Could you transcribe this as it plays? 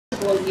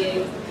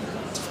cancel you.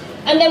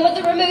 And then with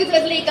the removal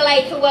of legal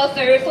aid for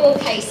welfare reform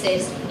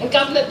cases and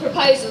government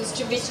proposals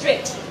to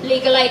restrict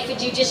legal aid for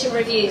judicial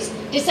reviews,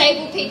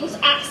 disabled people's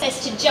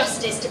access to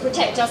justice to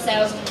protect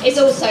ourselves is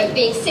also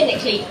being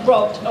cynically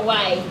robbed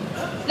away.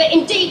 But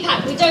in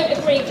DPAc, we don't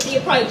agree with the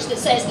approach that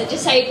says that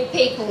disabled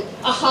people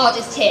are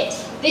hardest hit.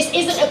 This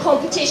isn't a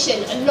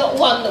competition and not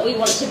one that we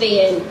want to be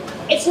in.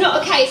 It's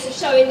not a case of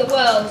showing the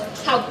world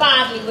how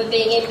badly we're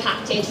being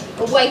impacted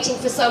and waiting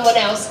for someone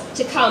else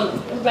to come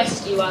and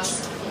rescue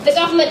us. The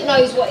government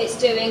knows what it's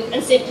doing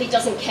and simply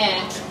doesn't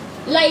care.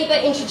 Labour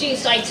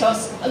introduced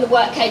ATOS and the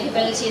work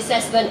capability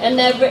assessment, and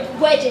they're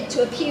wedded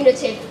to a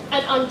punitive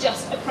and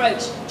unjust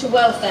approach to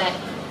welfare.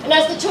 And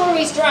as the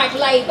Tories drag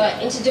Labour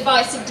into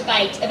divisive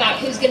debate about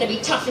who's going to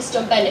be toughest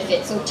on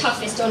benefits or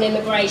toughest on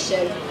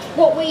immigration,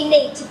 what we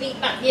need to beat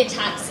back the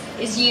attacks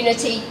is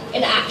unity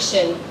in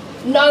action.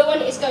 No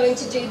one is going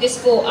to do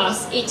this for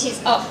us. It is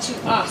up to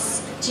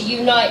us to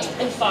unite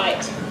and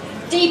fight.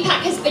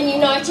 DPAc has been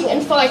uniting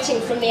and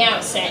fighting from the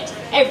outset,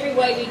 every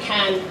way we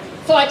can,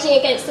 fighting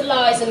against the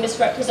lies and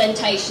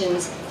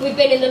misrepresentations. We've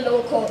been in the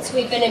law courts,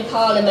 we've been in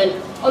Parliament,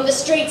 on the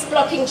streets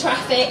blocking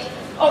traffic,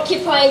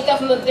 occupying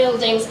government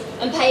buildings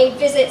and paying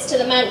visits to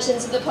the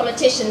mansions of the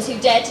politicians who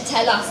dare to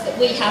tell us that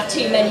we have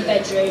too many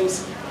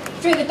bedrooms.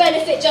 Through the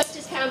Benefit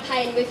Justice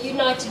campaign, we've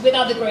united with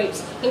other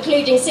groups,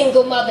 including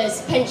single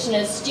mothers,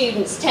 pensioners,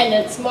 students,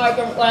 tenants,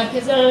 migrant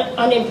workers and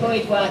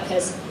unemployed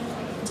workers.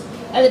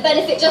 At the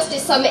Benefit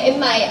Justice Summit in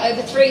May,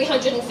 over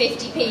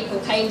 350 people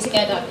came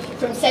together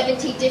from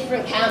 70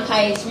 different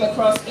campaigns from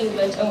across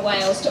England and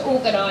Wales to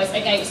organise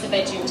against the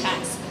bedroom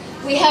tax.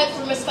 We heard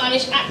from a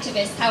Spanish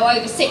activist how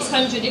over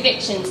 600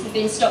 evictions have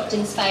been stopped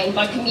in Spain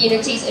by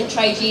communities and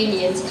trade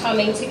unions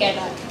coming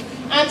together.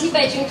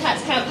 Anti-bedroom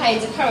tax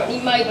campaigns are currently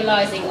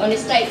mobilising on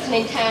estates and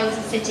in towns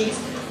and cities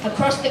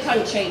across the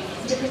country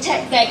to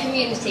protect their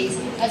communities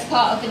as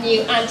part of the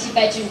new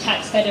Anti-Bedroom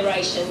Tax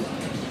Federation.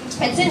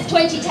 And since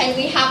 2010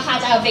 we have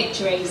had our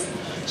victories.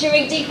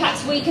 During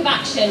DPAc's week of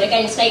action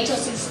against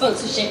ATOS's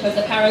sponsorship of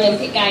the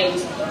Paralympic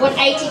Games, when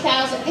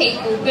 80,000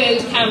 people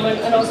booed Cameron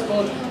and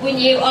Osborne, we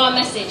knew our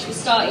message was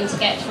starting to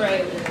get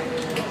through.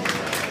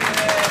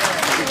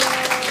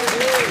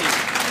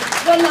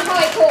 When the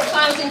High Court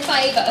found in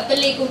favour of the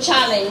legal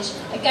challenge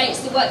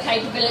against the work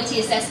capability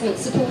assessment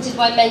supported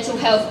by Mental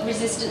Health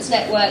Resistance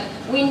Network,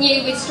 we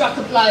knew we'd struck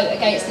a blow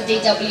against the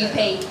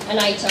DWP and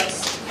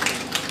ATOS.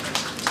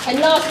 And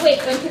last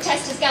week, when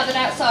protesters gathered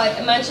outside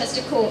a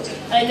Manchester court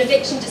and an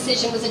eviction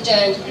decision was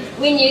adjourned,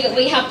 we knew that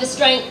we have the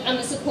strength and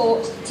the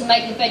support to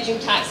make the bedroom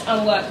tax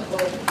unworkable.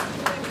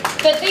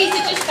 But these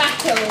are just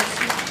battles.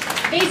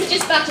 These are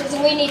just battles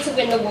and we need to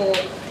win the war.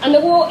 And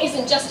the war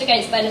isn't just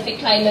against benefit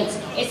claimants,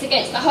 it's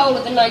against the whole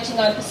of the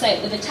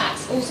 99% with the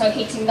tax also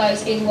hitting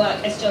those in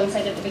work, as John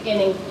said at the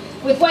beginning.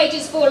 With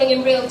wages falling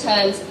in real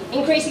terms,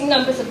 increasing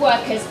numbers of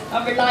workers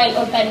are reliant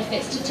on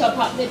benefits to top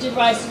up their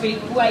derisory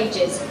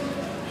wages.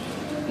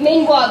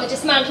 Meanwhile, the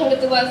dismantling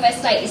of the welfare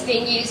state is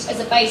being used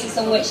as a basis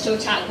on which to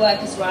attack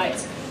workers'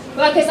 rights.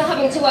 Workers are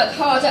having to work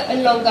harder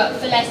and longer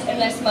for less and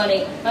less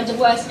money under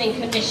worsening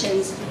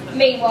conditions.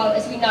 Meanwhile,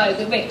 as we know,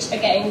 the rich are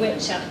getting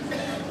richer.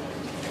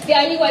 The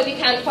only way we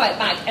can fight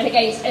back and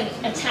against an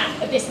attack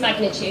of this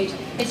magnitude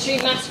is through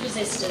mass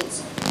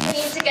resistance,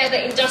 bringing together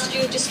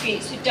industrial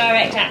disputes with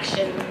direct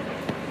action.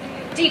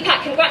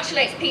 DPAc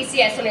congratulates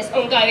PCS on its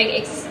ongoing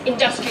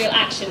industrial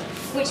action,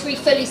 which we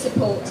fully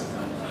support.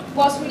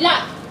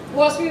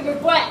 Whilst we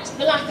regret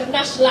the lack of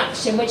national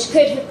action, which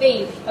could have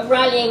been a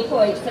rallying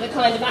point for the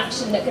kind of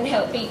action that can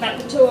help beat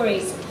back the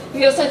Tories,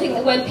 we also think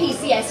that when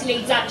PCS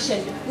leads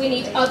action, we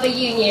need other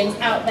unions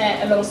out there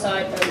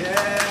alongside them.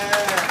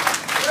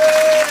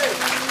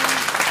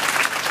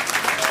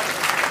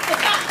 The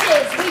fact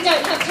is, we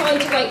don't have time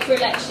to wait for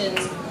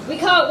elections. We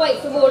can't wait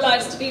for more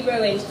lives to be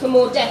ruined, for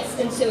more deaths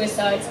and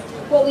suicides.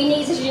 What we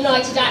need is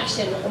united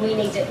action, and we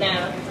need it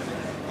now.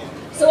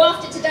 So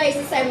after today's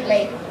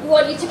Assembly, we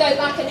want you to go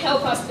back and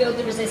help us build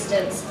the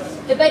resistance.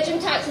 The bedroom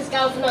tax has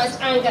galvanised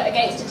anger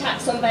against a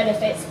tax on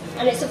benefits,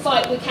 and it's a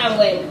fight we can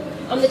win.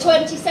 On the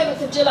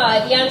 27th of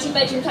July, the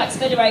Anti-Bedroom Tax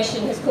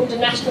Federation has called a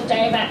National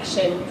Day of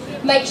Action.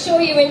 Make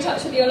sure you're in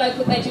touch with your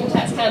local bedroom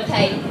tax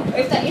campaign, or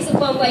if that isn't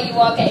one where you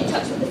are, get in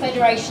touch with the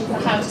Federation for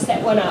how to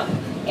set one up.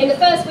 In the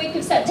first week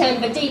of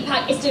September,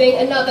 DPAc is doing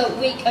another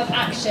week of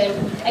action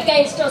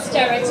against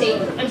austerity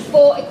and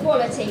for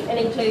equality and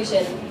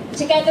inclusion.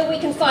 Together we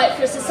can fight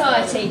for a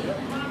society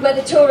where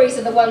the Tories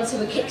are the ones who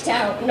were kicked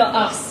out, not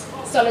us.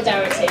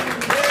 Solidarity.